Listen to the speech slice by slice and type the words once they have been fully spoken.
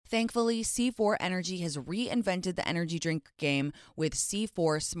Thankfully, C4 Energy has reinvented the energy drink game with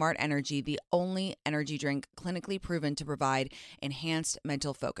C4 Smart Energy, the only energy drink clinically proven to provide enhanced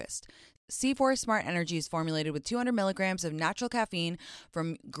mental focus. C4 Smart Energy is formulated with 200 milligrams of natural caffeine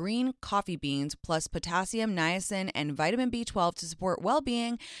from green coffee beans, plus potassium, niacin, and vitamin B12 to support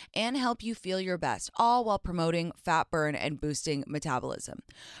well-being and help you feel your best, all while promoting fat burn and boosting metabolism.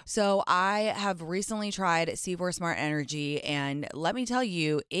 So I have recently tried C4 Smart Energy, and let me tell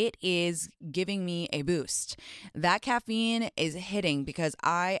you, it is giving me a boost. That caffeine is hitting because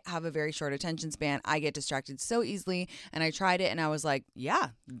I have a very short attention span. I get distracted so easily, and I tried it and I was like,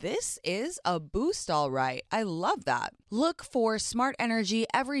 yeah, this is a boost, all right. I love that. Look for Smart Energy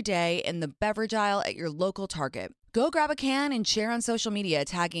every day in the beverage aisle at your local Target. Go grab a can and share on social media,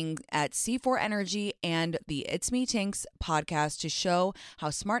 tagging at C4 Energy and the It's Me Tinks podcast to show how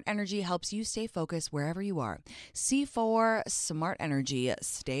Smart Energy helps you stay focused wherever you are. C4 Smart Energy,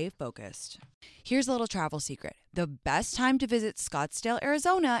 stay focused. Here's a little travel secret. The best time to visit Scottsdale,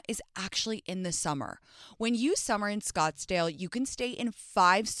 Arizona is actually in the summer. When you summer in Scottsdale, you can stay in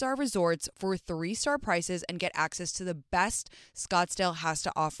 5-star resorts for 3-star prices and get access to the best Scottsdale has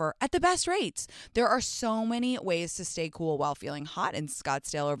to offer at the best rates. There are so many ways to stay cool while feeling hot in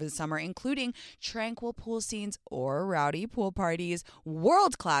Scottsdale over the summer, including tranquil pool scenes or rowdy pool parties,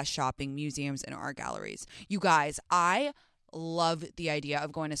 world-class shopping, museums, and art galleries. You guys, I love the idea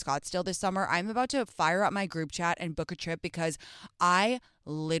of going to Scottsdale this summer. I'm about to fire up my group chat and book a trip because I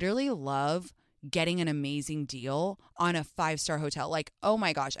literally love getting an amazing deal on a 5-star hotel. Like, oh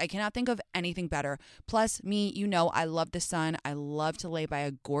my gosh, I cannot think of anything better. Plus, me, you know, I love the sun. I love to lay by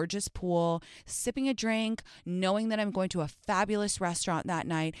a gorgeous pool, sipping a drink, knowing that I'm going to a fabulous restaurant that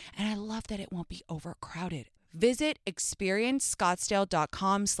night. And I love that it won't be overcrowded. Visit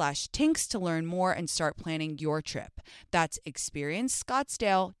experiencescottsdale.com/tinks to learn more and start planning your trip. That's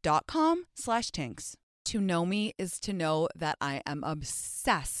experiencescottsdale.com/tinks. To know me is to know that I am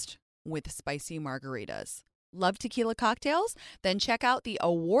obsessed with spicy margaritas. Love tequila cocktails? Then check out the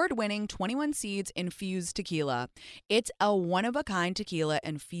award-winning 21 Seeds Infused Tequila. It's a one-of-a-kind tequila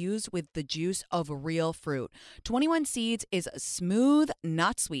infused with the juice of real fruit. 21 Seeds is smooth,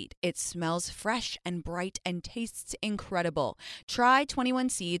 not sweet. It smells fresh and bright and tastes incredible. Try 21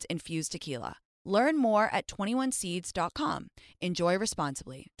 Seeds Infused Tequila. Learn more at 21seeds.com. Enjoy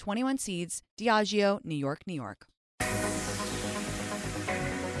responsibly. 21 Seeds, Diageo, New York, New York.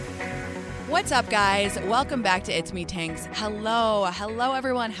 What's up, guys? Welcome back to It's Me Tinks. Hello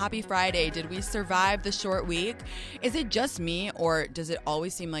everyone. Happy Friday. Did we survive the short week? Is it just me, or does it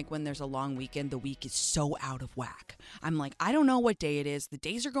always seem like when there's a long weekend, the week is so out of whack? I'm like, I don't know what day it is. The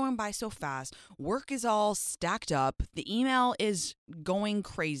days are going by so fast. Work is all stacked up. The email is going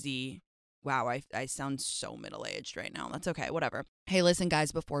crazy. Wow, I sound so middle-aged right now. That's okay, whatever. Hey, listen,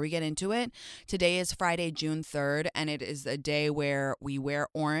 guys, before we get into it, today is Friday, June 3rd, and it is a day where we wear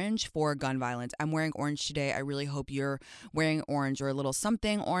orange for gun violence. I'm wearing orange today. I really hope you're wearing orange or a little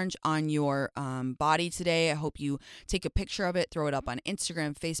something orange on your body today. I hope you take a picture of it, throw it up on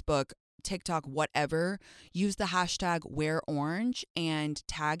Instagram, Facebook, TikTok, whatever. Use the hashtag #WearOrange and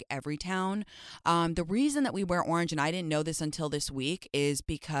tag Everytown. The reason that we wear orange, and I didn't know this until this week, is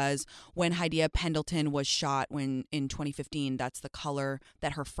because when Hadiya Pendleton was shot in 2015, that's the color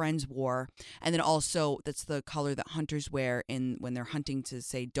that her friends wore. And then also that's the color that hunters wear when they're hunting to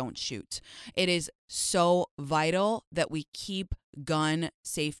say don't shoot. It is so vital that we keep gun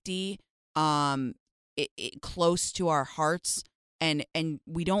safety close to our hearts. And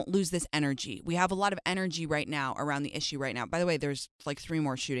we don't lose this energy. We have a lot of energy right now around the issue right now. By the way, there's like 3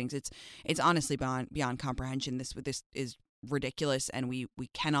 more shootings. It's honestly beyond comprehension. This is ridiculous, and we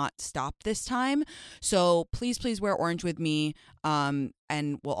cannot stop this time. So please wear orange with me, and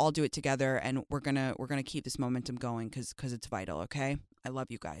we'll all do it together. And we're gonna keep this momentum going because it's vital. Okay, I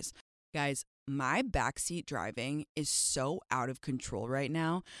love you guys. Guys, my backseat driving is so out of control right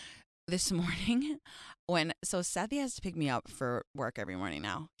now. This morning, so Sethi has to pick me up for work every morning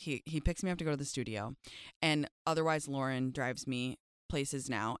now. He picks me up to go to the studio, and otherwise Lauren drives me places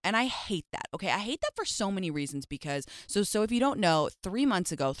now. And I hate that. Okay, I hate that for so many reasons because, so if you don't know,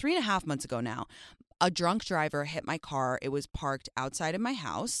 3.5 months ago now, a drunk driver hit my car. It was parked outside of my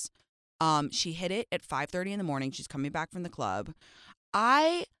house. She hit it at 5:30 in the morning. She's coming back from the club.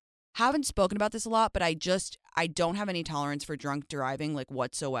 I haven't spoken about this a lot, but I don't have any tolerance for drunk driving, like,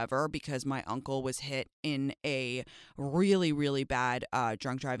 whatsoever, because my uncle was hit in a really, really bad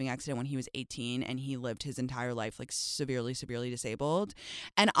drunk driving accident when he was 18, and he lived his entire life like severely disabled.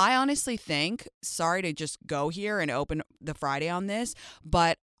 And I honestly think, sorry to just go here and open the Friday on this,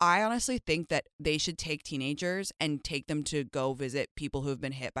 but I honestly think that they should take teenagers and take them to go visit people who have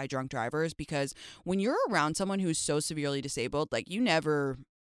been hit by drunk drivers, because when you're around someone who's so severely disabled, like you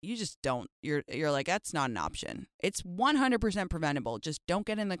just don't, you're like, that's not an option. It's 100% preventable. Just don't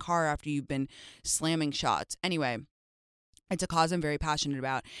get in the car after you've been slamming shots. Anyway, it's a cause I'm very passionate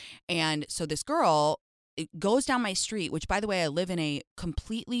about. And so this girl, it goes down my street, which, by the way, I live in a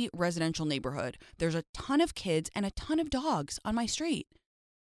completely residential neighborhood. There's a ton of kids and a ton of dogs on my street.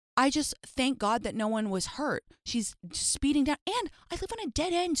 I just thank God that no one was hurt. She's speeding down, and I live on a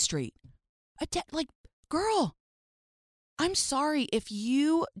dead end street. Girl, I'm sorry if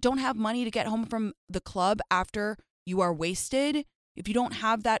you don't have money to get home from the club after you are wasted. If you don't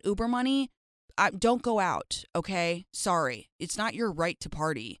have that Uber money, don't go out, okay? Sorry. It's not your right to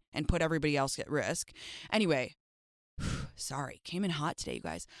party and put everybody else at risk. Anyway, sorry, came in hot today, you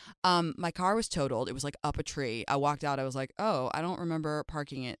guys. My car was totaled. It was like up a tree. I walked out. I was like, oh, I don't remember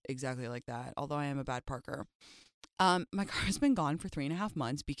parking it exactly like that, although I am a bad parker. My car has been gone for 3.5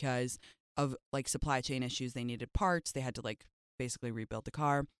 months because of like supply chain issues. They needed parts. They had to like basically rebuild the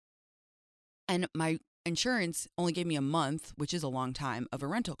car. And my insurance only gave me a month, which is a long time, of a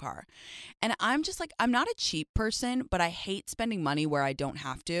rental car. And I'm just like, I'm not a cheap person, but I hate spending money where I don't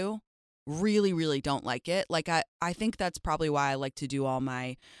have to. Really, really don't like it. Like, I think that's probably why I like to do all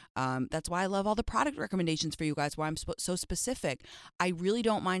my, that's why I love all the product recommendations for you guys, why I'm so specific. I really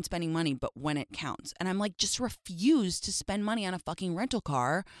don't mind spending money, but when it counts. And I'm like, just refuse to spend money on a fucking rental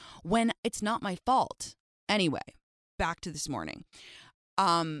car when it's not my fault. Anyway, back to this morning.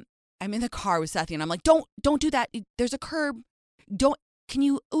 I'm in the car with Sethy and I'm like, don't do that. There's a curb.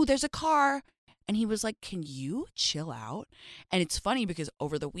 There's a car. And he was like, can you chill out? And it's funny because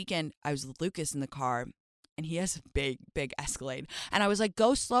over the weekend, I was with Lucas in the car and he has a big, big Escalade. And I was like,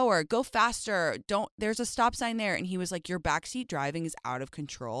 go slower, go faster. There's a stop sign there. And he was like, your backseat driving is out of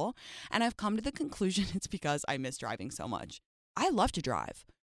control. And I've come to the conclusion it's because I miss driving so much. I love to drive.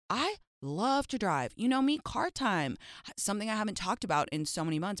 You know me, car time, something I haven't talked about in so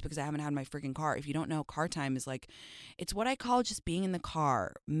many months because I haven't had my freaking car. If you don't know, car time is like, it's what I call just being in the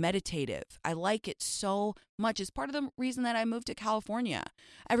car, meditative. I like it so much. It's part of the reason that I moved to California.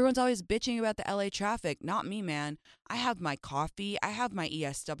 Everyone's always bitching about the LA traffic. Not me, man. I have my coffee. I have my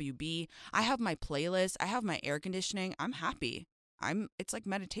ESWB. I have my playlist. I have my air conditioning. I'm happy. It's like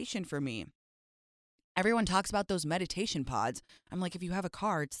meditation for me. Everyone talks about those meditation pods. I'm like, if you have a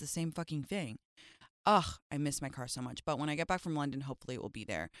car, it's the same fucking thing. Ugh, I miss my car so much. But when I get back from London, hopefully it will be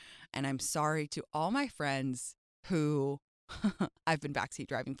there. And I'm sorry to all my friends who I've been backseat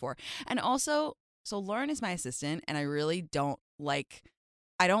driving for. And also, so Lauren is my assistant, and I really don't like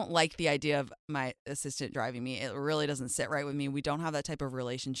the idea of my assistant driving me. It really doesn't sit right with me. We don't have that type of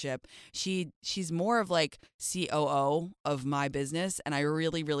relationship. She's more of like COO of my business, and I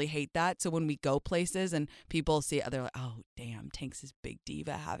really, really hate that. So when we go places and people see, they're like, oh, damn, Tanks is big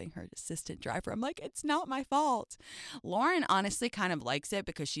diva having her assistant driver. I'm like, it's not my fault. Lauren honestly kind of likes it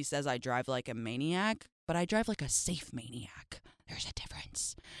because she says I drive like a maniac, but I drive like a safe maniac. There's a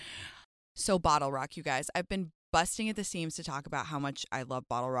difference. So Bottle Rock, you guys, I've been busting at the seams to talk about how much I love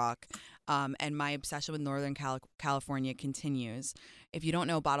Bottle Rock, and my obsession with Northern California continues. If you don't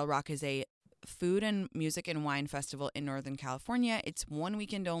know, Bottle Rock is a food and music and wine festival in Northern California. It's one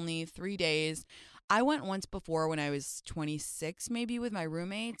weekend only, 3 days. I went once before when I was 26, maybe with my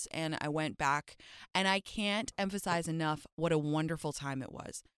roommates, and I went back, and I can't emphasize enough what a wonderful time it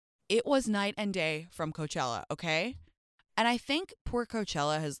was. It was night and day from Coachella, okay? And I think poor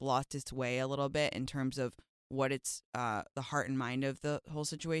Coachella has lost its way a little bit in terms of what it's the heart and mind of the whole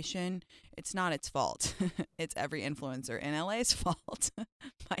situation. It's not its fault. It's every influencer in LA's fault,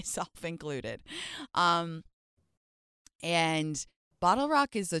 myself included. And Bottle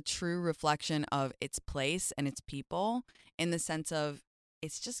Rock is a true reflection of its place and its people, in the sense of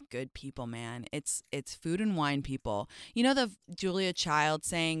it's just good people, man. It's food and wine people. You know the Julia Child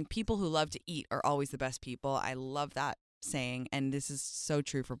saying, people who love to eat are always the best people. I love that saying, and this is so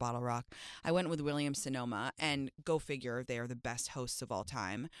true for Bottle Rock. I went with Williams-Sonoma, and go figure, they are the best hosts of all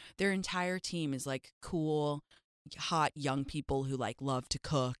time. Their entire team is like cool, hot young people who like love to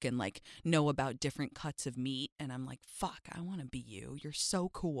cook and like know about different cuts of meat, and I'm like, fuck, I want to be you. You're so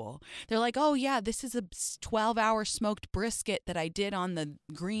cool. They're like, oh yeah, this is a 12-hour smoked brisket that I did on the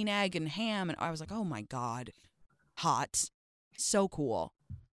green egg and ham, and I was like, oh my god, hot, so cool.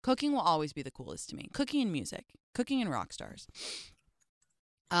 Cooking will always be the coolest to me. Cooking and music. Cooking and rock stars.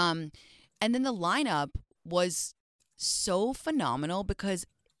 And then the lineup was so phenomenal because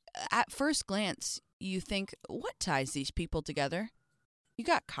at first glance, you think, what ties these people together? You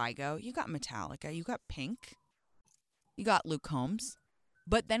got Kygo, you got Metallica, you got Pink, you got Luke Combs.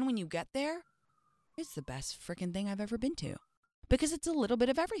 But then when you get there, it's the best freaking thing I've ever been to because it's a little bit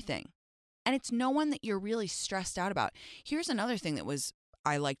of everything. And it's no one that you're really stressed out about. Here's another thing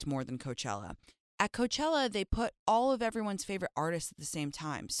I liked more than Coachella. At Coachella, they put all of everyone's favorite artists at the same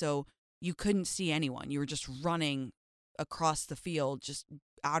time. So you couldn't see anyone. You were just running across the field, just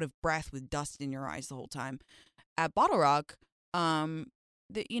out of breath with dust in your eyes the whole time. At Bottle Rock,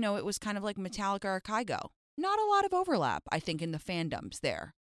 it was kind of like Metallica or Kygo. Not a lot of overlap, I think, in the fandoms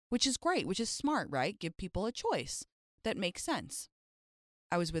there, which is great, which is smart, right? Give people a choice that makes sense.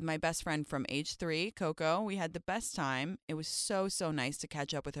 I was with my best friend from age 3, Coco. We had the best time. It was so, so nice to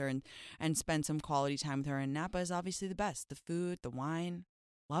catch up with her and spend some quality time with her. And Napa is obviously the best. The food, the wine,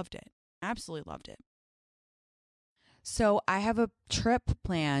 loved it. Absolutely loved it. So I have a trip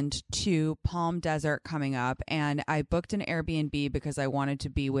planned to Palm Desert coming up, and I booked an Airbnb because I wanted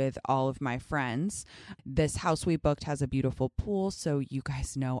to be with all of my friends. This house we booked has a beautiful pool, so you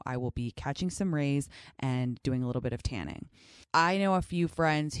guys know I will be catching some rays and doing a little bit of tanning. I know a few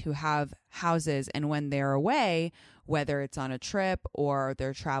friends who have houses, and when they're away, whether it's on a trip or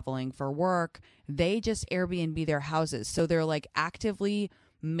they're traveling for work, they just Airbnb their houses. So they're like actively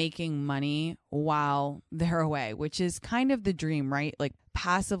making money while they're away, which is kind of the dream, right? Like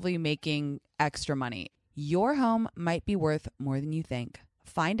passively making extra money. Your home might be worth more than you think.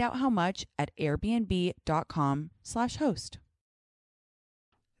 Find out how much at airbnb.com/host.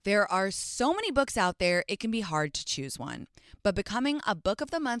 There are so many books out there, it can be hard to choose one. But becoming a Book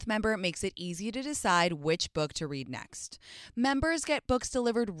of the Month member makes it easy to decide which book to read next. Members get books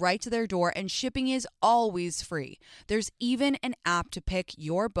delivered right to their door, and shipping is always free. There's even an app to pick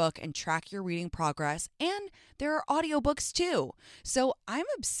your book and track your reading progress, and there are audiobooks too. So I'm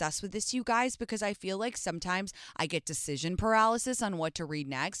obsessed with this, you guys, because I feel like sometimes I get decision paralysis on what to read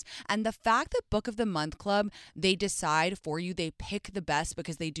next. And the fact that Book of the Month Club, they decide for you, they pick the best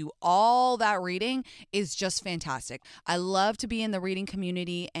because they do all that reading is just fantastic. I love to be in the reading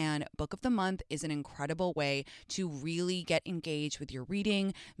community, and Book of the Month is an incredible way to really get engaged with your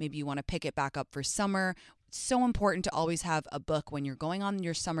reading. Maybe you want to pick it back up for summer. It's so important to always have a book when you're going on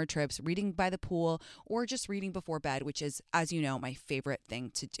your summer trips, reading by the pool, or just reading before bed, which is, as you know, my favorite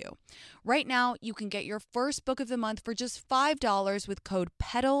thing to do. Right now, you can get your first book of the month for just $5 with code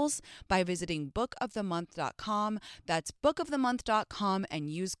PETALS by visiting bookofthemonth.com. That's bookofthemonth.com and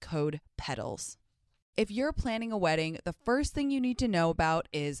use code PETALS. If you're planning a wedding, the first thing you need to know about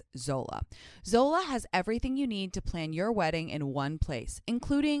is Zola. Zola has everything you need to plan your wedding in one place,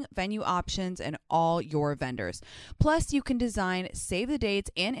 including venue options and all your vendors. Plus, you can design save the dates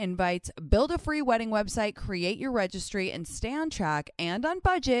and invites, build a free wedding website, create your registry, and stay on track and on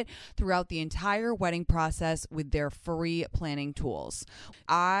budget throughout the entire wedding process with their free planning tools.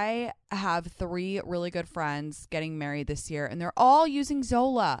 I have 3 really good friends getting married this year, and they're all using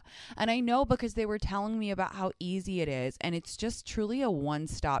Zola. And I know because they were telling me about how easy it is, and it's just truly a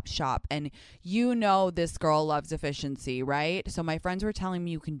one-stop shop. And you know this girl loves efficiency, right? So my friends were telling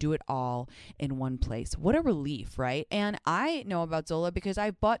me you can do it all in one place. What a relief, right? And I know about Zola because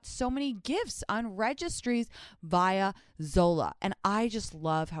I bought so many gifts on registries via Zola, and I just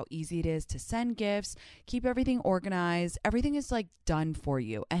love how easy it is to send gifts, keep everything organized. Everything is like done for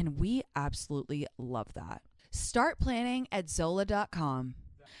you, and we absolutely love that. Start planning at Zola.com.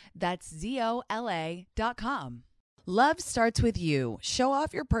 That's ZOLA.com. Love starts with you. Show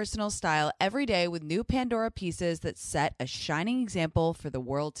off your personal style every day with new Pandora pieces that set a shining example for the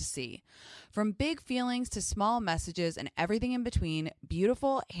world to see. From big feelings to small messages and everything in between,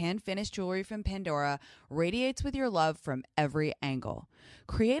 beautiful hand-finished jewelry from Pandora radiates with your love from every angle.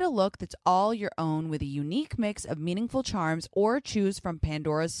 Create a look that's all your own with a unique mix of meaningful charms, or choose from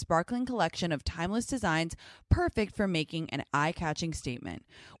Pandora's sparkling collection of timeless designs perfect for making an eye-catching statement.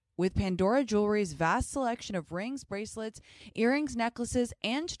 With Pandora Jewelry's vast selection of rings, bracelets, earrings, necklaces,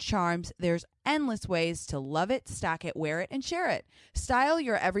 and charms, there's endless ways to love it, stack it, wear it, and share it. Style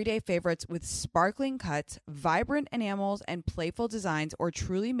your everyday favorites with sparkling cuts, vibrant enamels, and playful designs, or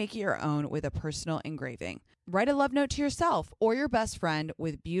truly make it your own with a personal engraving. Write a love note to yourself or your best friend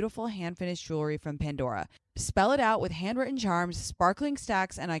with beautiful hand-finished jewelry from Pandora. Spell it out with handwritten charms, sparkling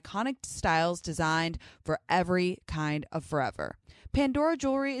stacks, and iconic styles designed for every kind of forever. Pandora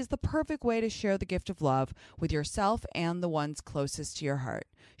Jewelry is the perfect way to share the gift of love with yourself and the ones closest to your heart.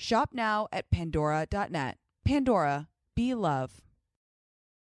 Shop now at Pandora.net. Pandora, be love.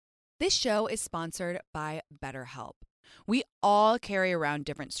 This show is sponsored by BetterHelp. We all carry around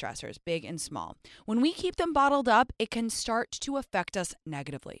different stressors, big and small. When we keep them bottled up, it can start to affect us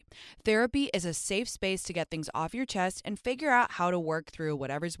negatively. Therapy is a safe space to get things off your chest and figure out how to work through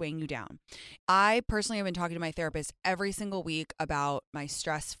whatever's weighing you down. I personally have been talking to my therapist every single week about my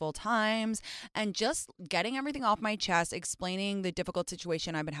stressful times and just getting everything off my chest, explaining the difficult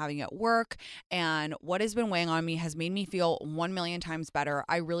situation I've been having at work and what has been weighing on me has made me feel 1,000,000 times better.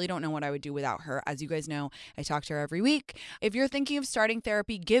 I really don't know what I would do without her. As you guys know, I talk to her every week. If you're thinking of starting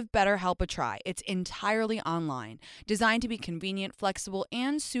therapy, give BetterHelp a try. It's entirely online, designed to be convenient, flexible,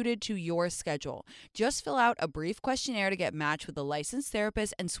 and suited to your schedule. Just fill out a brief questionnaire to get matched with a licensed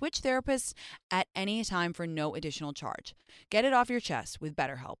therapist and switch therapists at any time for no additional charge. Get it off your chest with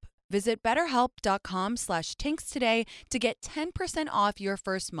BetterHelp. Visit betterhelp.com/tinks today to get 10% off your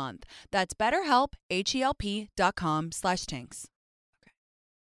first month. That's BetterHelp, HELP.com/tinks.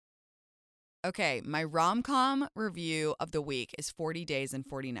 Okay, my rom-com review of the week is 40 Days and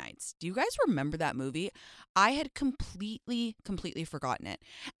 40 Nights. Do you guys remember that movie? I had completely forgotten it.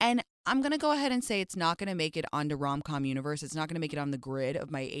 And I'm going to go ahead and say it's not going to make it onto rom-com universe. It's not going to make it on the grid of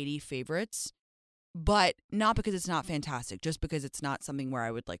my 80 favorites. But not because it's not fantastic, just because it's not something where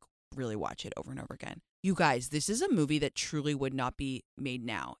I would like really watch it over and over again. You guys, this is a movie that truly would not be made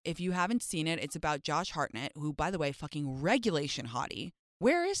now. If you haven't seen it, it's about Josh Hartnett, who, by the way, fucking regulation hottie.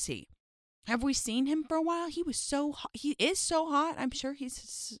 Where is he? Have we seen him for a while? He was so hot. He is so hot. I'm sure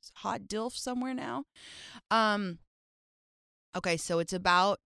he's hot dilf somewhere now. Okay, so it's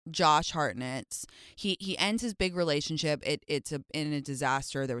about Josh Hartnett's. He ends his big relationship. It's in a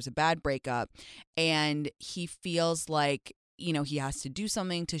disaster. There was a bad breakup, and he feels like, you know, he has to do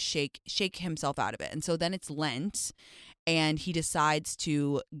something to shake himself out of it. And so then it's Lent, and he decides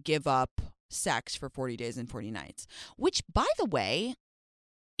to give up sex for 40 days and 40 nights, which, by the way,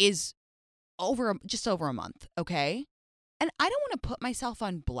 is just over a month, okay? And I don't want to put myself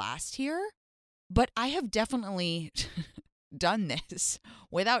on blast here, but I have definitely done this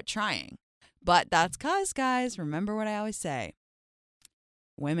without trying. But that's 'cause, guys, remember what I always say.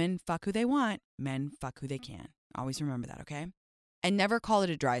 Women fuck who they want, men fuck who they can. Always remember that, okay? And never call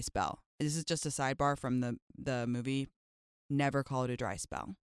it a dry spell. This is just a sidebar from the movie. Never call it a dry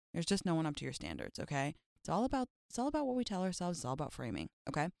spell. There's just no one up to your standards, okay? It's all about what we tell ourselves. It's all about framing,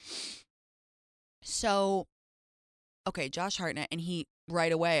 okay? So, okay, Josh Hartnett, and he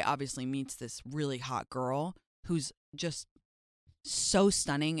right away obviously meets this really hot girl who's just so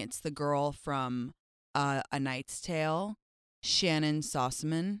stunning. It's the girl from A Knight's Tale, Shannon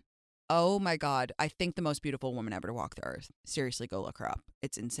Sossamon. Oh my God, I think the most beautiful woman ever to walk the earth. Seriously, go look her up.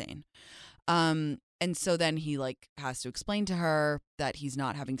 It's insane. And so then he like has to explain to her that he's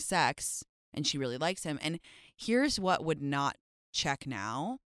not having sex and she really likes him. And here's what would not check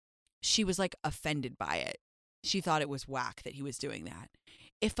now. She was like offended by it. She thought it was whack that he was doing that.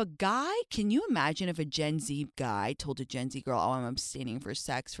 If a guy, can you imagine if a Gen Z guy told a Gen Z girl, oh, I'm abstaining for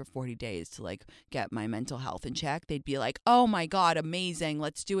sex for 40 days to like get my mental health in check? They'd be like, oh my God, amazing.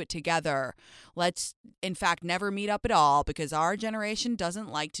 Let's do it together. Let's, in fact, never meet up at all because our generation doesn't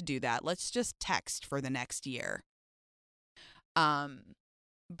like to do that. Let's just text for the next year.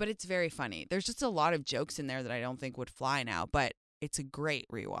 But it's very funny. There's just a lot of jokes in there that I don't think would fly now, but it's a great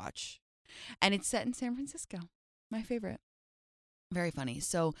rewatch. And it's set in San Francisco. My favorite. Very funny.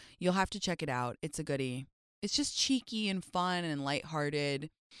 So you'll have to check it out. It's a goodie. It's just cheeky and fun and lighthearted.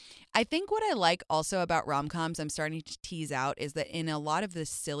 I think what I like also about rom-coms, I'm starting to tease out, is that in a lot of the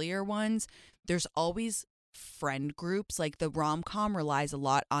sillier ones, there's always friend groups. Like the rom-com relies a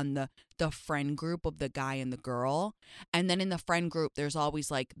lot on the friend group of the guy and the girl. And then in the friend group, there's always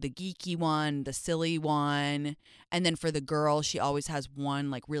like the geeky one, the silly one. And then for the girl, she always has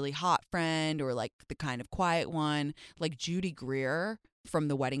one like really hot friend or like the kind of quiet one. Like Judy Greer from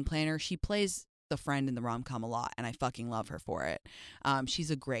The Wedding Planner, she plays the friend in the rom-com a lot, and I fucking love her for it.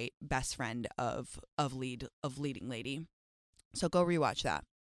 She's a great best friend of leading lady. So go rewatch that.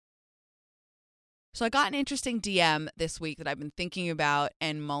 So I got an interesting DM this week that I've been thinking about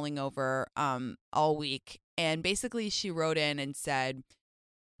and mulling over all week. And basically she wrote in and said,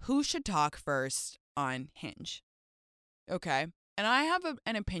 who should talk first on Hinge? Okay. And I have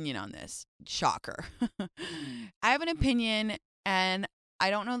an opinion on this. Shocker. I have an opinion and I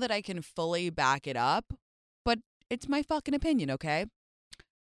don't know that I can fully back it up, but it's my fucking opinion, okay?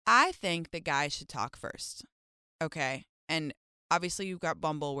 I think the guy should talk first. Okay. And obviously, you've got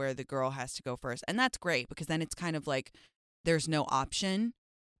Bumble where the girl has to go first. And that's great because then it's kind of like there's no option.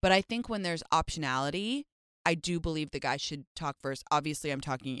 But I think when there's optionality, I do believe the guy should talk first. Obviously, I'm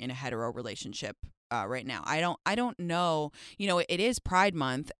talking in a hetero relationship right now. I don't know. You know, it is Pride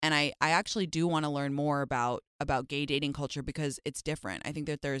Month, and I actually do want to learn more about gay dating culture because it's different. I think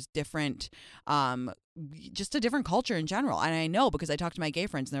that there's different, just a different culture in general. And I know because I talk to my gay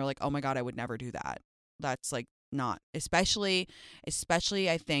friends and they're like, oh my God, I would never do that. That's like not, especially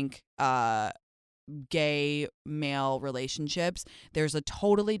I think, gay male relationships. There's a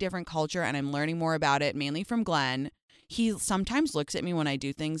totally different culture, and I'm learning more about it mainly from Glenn. He sometimes looks at me when I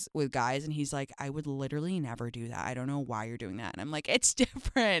do things with guys and he's like, I would literally never do that. I don't know why you're doing that. And I'm like, it's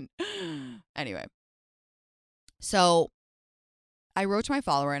different. Anyway, so I wrote to my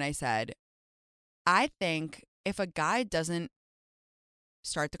follower and I said, I think if a guy doesn't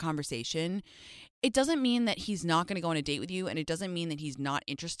start the conversation, it doesn't mean that he's not going to go on a date with you, and it doesn't mean that he's not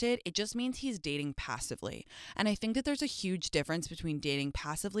interested. It just means he's dating passively. And I think that there's a huge difference between dating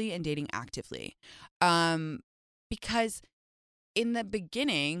passively and dating actively. Because in the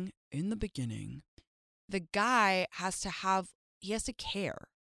beginning, the guy has to care,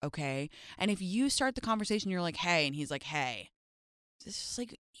 okay? And if you start the conversation, you're like, hey, and he's like, hey, it's just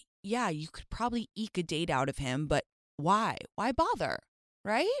like, yeah, you could probably eke a date out of him, but why? Why bother,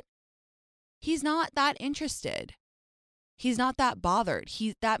 right? He's not that interested. He's not that bothered.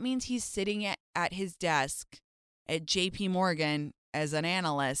 That means he's sitting at his desk at JP Morgan as an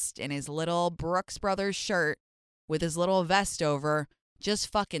analyst in his little Brooks Brothers shirt with his little vest over,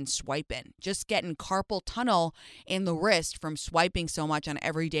 just fucking swiping, just getting carpal tunnel in the wrist from swiping so much on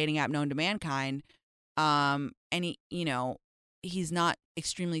every dating app known to mankind. And he's not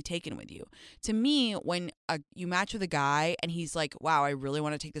extremely taken with you. To me, when you match with a guy and he's like, wow, I really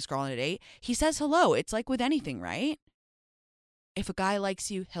want to take this girl on a date, he says hello. It's like with anything, right? If a guy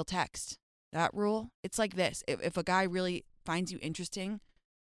likes you, he'll text. That rule, it's like this. If a guy really finds you interesting,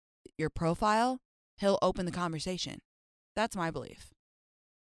 your profile, he'll open the conversation. That's my belief.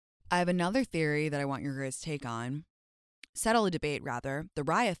 I have another theory that I want your guys' take on. Settle a debate, rather. The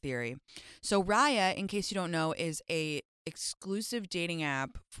Raya theory. So Raya, in case you don't know, is a exclusive dating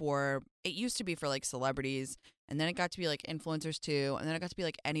app it used to be for like celebrities, and then it got to be like influencers too, and then it got to be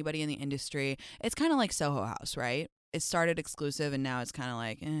like anybody in the industry. It's kind of like Soho House, right? It started exclusive and now it's kind of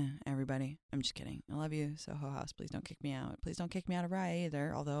like, everybody. I'm just kidding. I love you, Soho House. Please don't kick me out. Please don't kick me out of Raya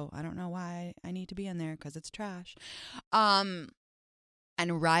either, although I don't know why I need to be in there because it's trash. And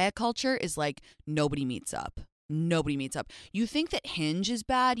Raya culture is like nobody meets up. Nobody meets up. You think that Hinge is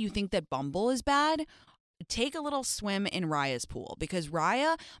bad? You think that Bumble is bad? Take a little swim in Raya's pool, because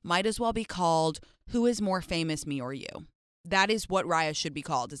Raya might as well be called Who is More Famous, Me or You? That is what Raya should be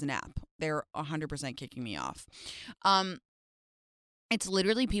called as an app. They're 100% kicking me off. It's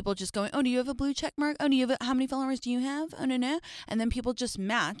literally people just going, oh, do you have a blue check mark? Oh, how many followers do you have? Oh, no. And then people just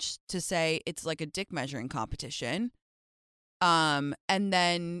match to say it's like a dick measuring competition. And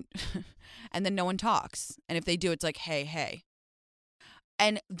then no one talks. And if they do, it's like, hey.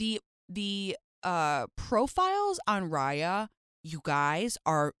 And the profiles on Raya, you guys,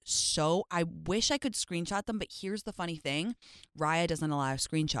 are so, I wish I could screenshot them, but here's the funny thing. Raya doesn't allow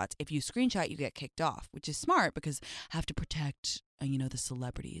screenshots. If you screenshot, you get kicked off, which is smart because I have to protect, the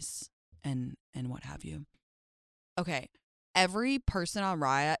celebrities and what have you. Okay. Every person on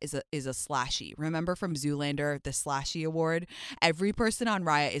Raya is a slashy. Remember from Zoolander, the slashy award? Every person on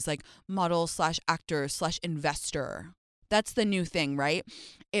Raya is like model / actor / investor. That's the new thing, right?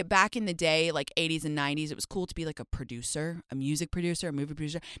 Back in the day, like 80s and 90s, it was cool to be like a producer, a music producer, a movie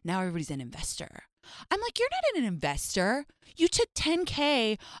producer. Now everybody's an investor. I'm like, you're not an investor. You took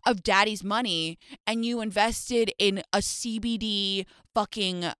 $10K of daddy's money and you invested in a CBD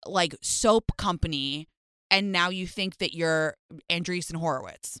fucking like soap company, and now you think that you're Andreessen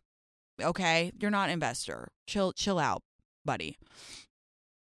Horowitz. Okay? You're not an investor. Chill out, buddy.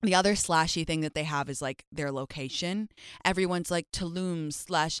 The other slashy thing that they have is like their location. Everyone's like Tulum /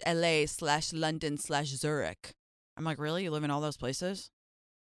 LA / London / Zurich. I'm like, really? You live in all those places?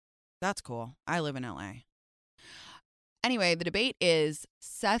 That's cool. I live in LA. Anyway, the debate is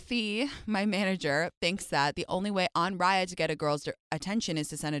Sethi, my manager, thinks that the only way on Raya to get a girl's attention is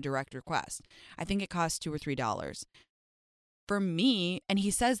to send a direct request. I think it costs $2 or $3. For me, and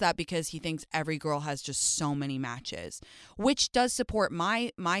he says that because he thinks every girl has just so many matches, which does support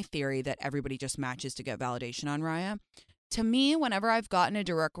my theory that everybody just matches to get validation on Raya. To me, whenever I've gotten a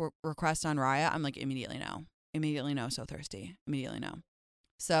direct request on Raya, I'm like, immediately no, so thirsty, immediately no.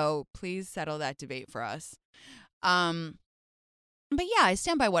 So please settle that debate for us. But yeah, I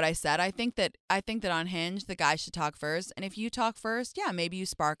stand by what I said. I think that on Hinge, the guy should talk first, and if you talk first, yeah, maybe you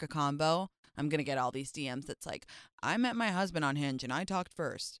spark a combo. I'm going to get all these DMs that's like, I met my husband on Hinge and I talked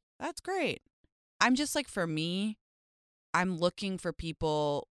first. That's great. I'm just like, for me, I'm looking for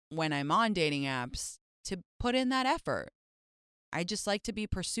people when I'm on dating apps to put in that effort. I just like to be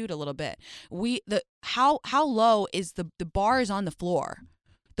pursued a little bit. How low is the bar is on the floor.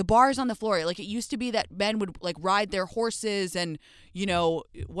 The bar is on the floor. Like, it used to be that men would like ride their horses and, you know,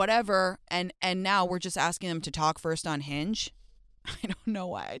 whatever. And now we're just asking them to talk first on Hinge. I don't know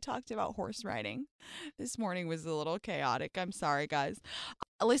why I talked about horse riding. This morning was a little chaotic. I'm sorry, guys.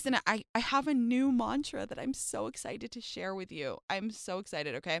 Listen, I have a new mantra that I'm so excited to share with you. I'm so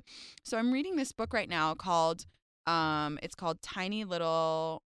excited, okay? So I'm reading this book right now called it's called Tiny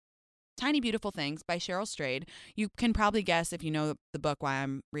Beautiful Things by Cheryl Strayed. You can probably guess, if you know the book, why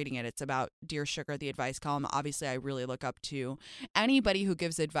I'm reading it. It's about Dear Sugar, the advice column. Obviously, I really look up to anybody who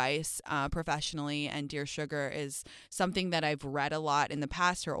gives advice professionally, and Dear Sugar is something that I've read a lot in the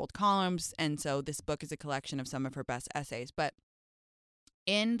past, her old columns, and so this book is a collection of some of her best essays. But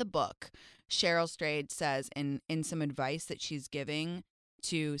in the book, Cheryl Strayed says in some advice that she's giving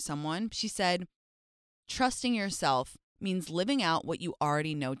to someone, she said, trusting yourself means living out what you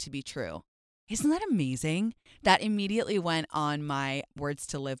already know to be true. Isn't that amazing? That immediately went on my words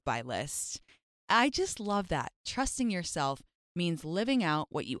to live by list. I just love that. Trusting yourself means living out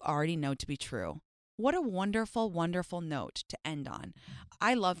what you already know to be true. What a wonderful, wonderful note to end on.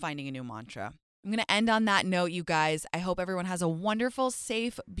 I love finding a new mantra. I'm going to end on that note, you guys. I hope everyone has a wonderful,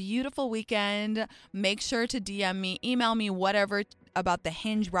 safe, beautiful weekend. Make sure to DM me, email me, whatever, about the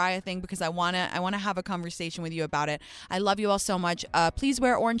Hinge Raya thing, because I want to have a conversation with you about it. I love you all so much. Please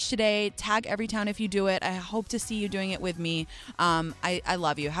wear orange today. Tag Everytown if you do it. I hope to see you doing it with me. I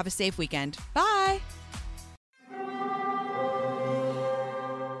love you. Have a safe weekend. Bye.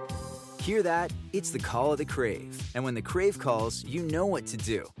 Hear that? It's the call of the Crave. And when the Crave calls, you know what to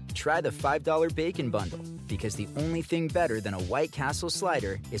do. Try the $5 Bacon Bundle, because the only thing better than a White Castle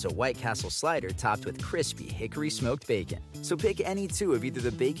slider is a White Castle slider topped with crispy hickory smoked bacon. So pick any two of either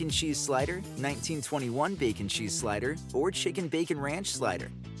the Bacon Cheese Slider, 1921 Bacon Cheese Slider, or Chicken Bacon Ranch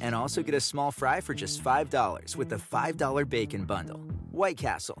Slider. And also get a small fry for just $5 with the $5 Bacon Bundle. White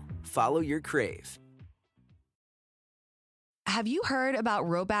Castle. Follow your Crave. Have you heard about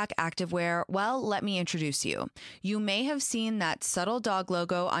Rhoback Activewear? Well, let me introduce you. You may have seen that subtle dog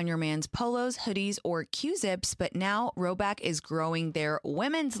logo on your man's polos, hoodies, or Q-zips, but now Rhoback is growing their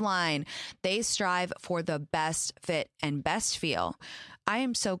women's line. They strive for the best fit and best feel. I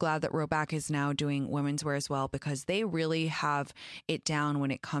am so glad that Rhoback is now doing women's wear as well, because they really have it down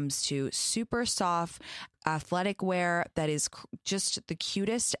when it comes to super soft athletic wear that is just the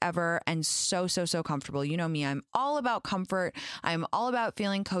cutest ever and so comfortable. You know me, I'm all about comfort. I'm all about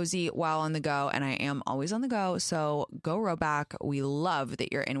feeling cozy while on the go, and I am always on the go. So go Rhoback. We love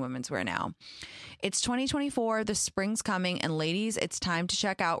that you're in women's wear now. It's 2024, the spring's coming, and ladies, it's time to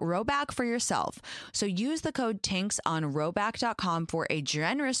check out Rhoback for yourself. So use the code TINKS on Rhoback.com for a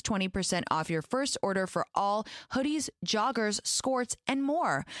generous 20% off your first order for all hoodies, joggers, skirts, and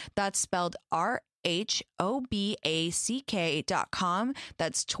more. That's spelled RHOBACK.com.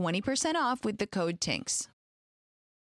 That's 20% off with the code TINKS.